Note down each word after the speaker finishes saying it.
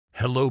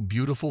Hello,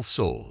 beautiful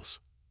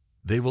souls.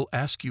 They will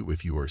ask you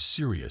if you are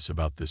serious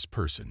about this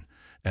person,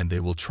 and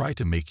they will try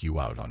to make you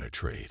out on a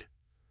trade.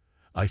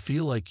 I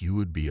feel like you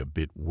would be a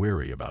bit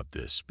wary about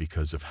this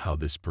because of how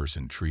this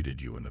person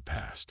treated you in the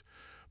past,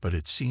 but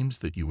it seems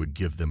that you would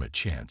give them a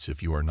chance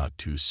if you are not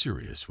too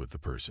serious with the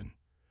person.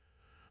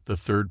 The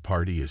third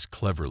party is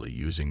cleverly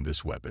using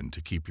this weapon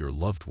to keep your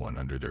loved one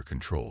under their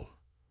control.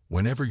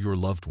 Whenever your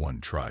loved one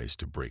tries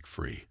to break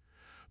free,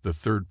 the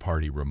third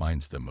party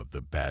reminds them of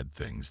the bad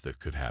things that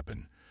could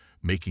happen,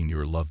 making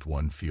your loved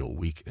one feel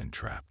weak and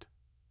trapped.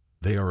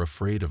 They are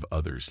afraid of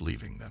others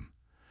leaving them,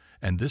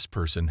 and this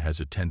person has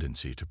a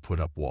tendency to put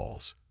up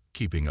walls,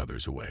 keeping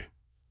others away.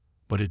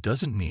 But it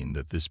doesn't mean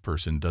that this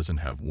person doesn't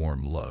have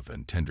warm love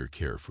and tender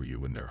care for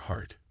you in their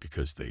heart,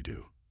 because they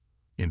do.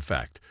 In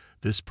fact,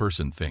 this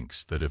person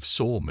thinks that if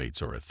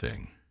soulmates are a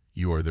thing,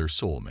 you are their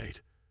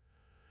soulmate.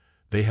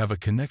 They have a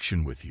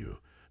connection with you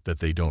that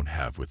they don't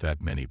have with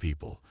that many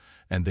people,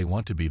 and they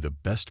want to be the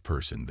best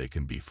person they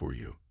can be for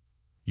you.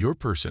 Your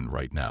person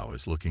right now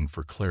is looking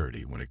for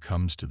clarity when it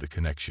comes to the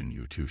connection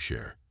you two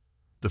share.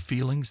 The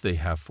feelings they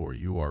have for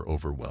you are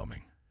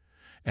overwhelming.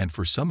 And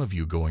for some of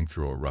you going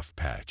through a rough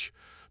patch,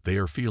 they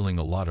are feeling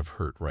a lot of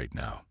hurt right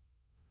now.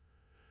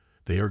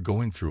 They are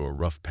going through a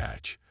rough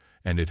patch,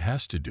 and it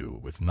has to do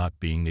with not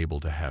being able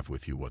to have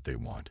with you what they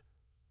want.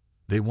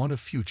 They want a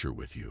future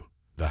with you,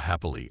 the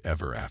happily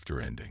ever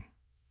after ending.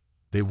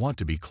 They want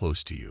to be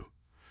close to you,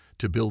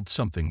 to build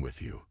something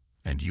with you,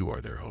 and you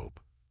are their hope.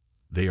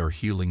 They are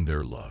healing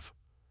their love.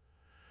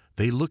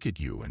 They look at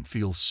you and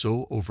feel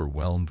so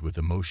overwhelmed with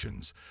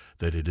emotions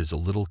that it is a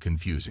little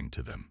confusing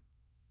to them.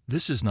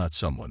 This is not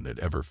someone that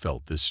ever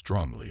felt this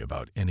strongly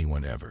about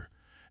anyone ever,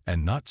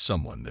 and not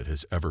someone that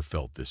has ever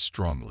felt this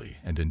strongly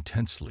and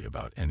intensely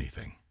about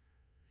anything.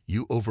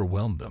 You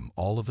overwhelm them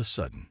all of a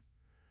sudden.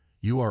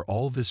 You are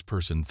all this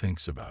person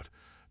thinks about,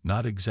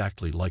 not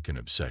exactly like an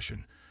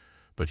obsession,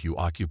 but you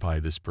occupy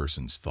this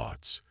person's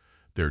thoughts,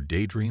 their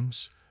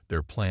daydreams,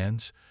 their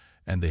plans,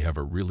 and they have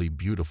a really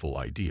beautiful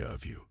idea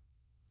of you.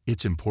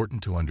 It's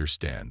important to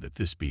understand that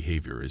this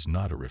behavior is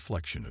not a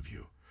reflection of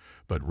you,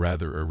 but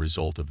rather a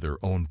result of their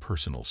own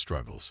personal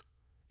struggles.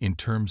 In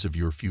terms of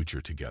your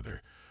future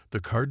together, the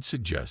card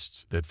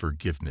suggests that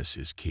forgiveness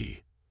is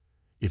key.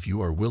 If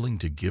you are willing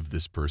to give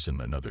this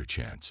person another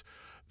chance,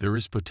 there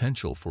is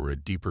potential for a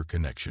deeper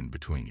connection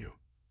between you.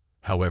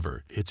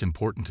 However, it's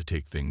important to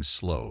take things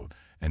slow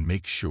and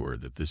make sure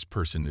that this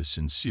person is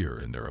sincere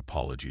in their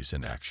apologies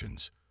and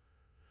actions.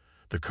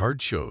 The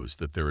card shows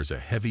that there is a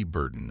heavy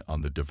burden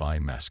on the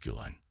divine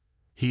masculine.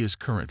 He is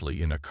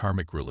currently in a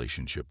karmic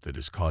relationship that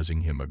is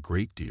causing him a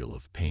great deal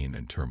of pain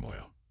and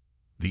turmoil.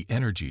 The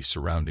energy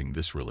surrounding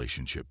this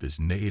relationship is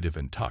negative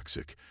and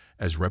toxic,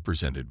 as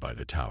represented by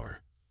the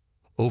Tower.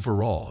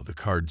 Overall, the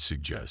card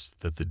suggests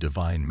that the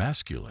divine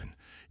masculine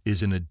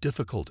is in a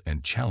difficult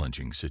and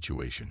challenging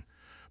situation,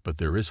 but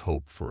there is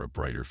hope for a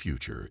brighter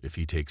future if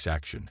he takes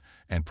action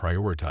and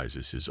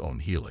prioritizes his own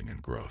healing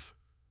and growth.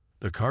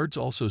 The cards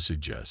also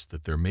suggest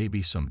that there may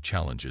be some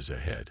challenges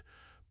ahead,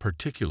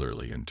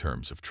 particularly in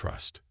terms of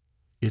trust.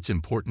 It's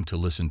important to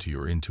listen to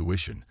your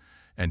intuition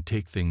and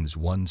take things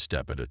one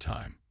step at a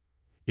time.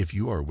 If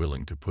you are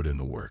willing to put in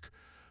the work,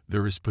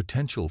 there is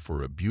potential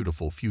for a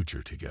beautiful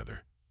future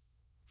together.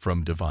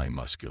 From Divine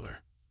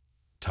Muscular.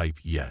 Type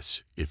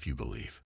yes if you believe.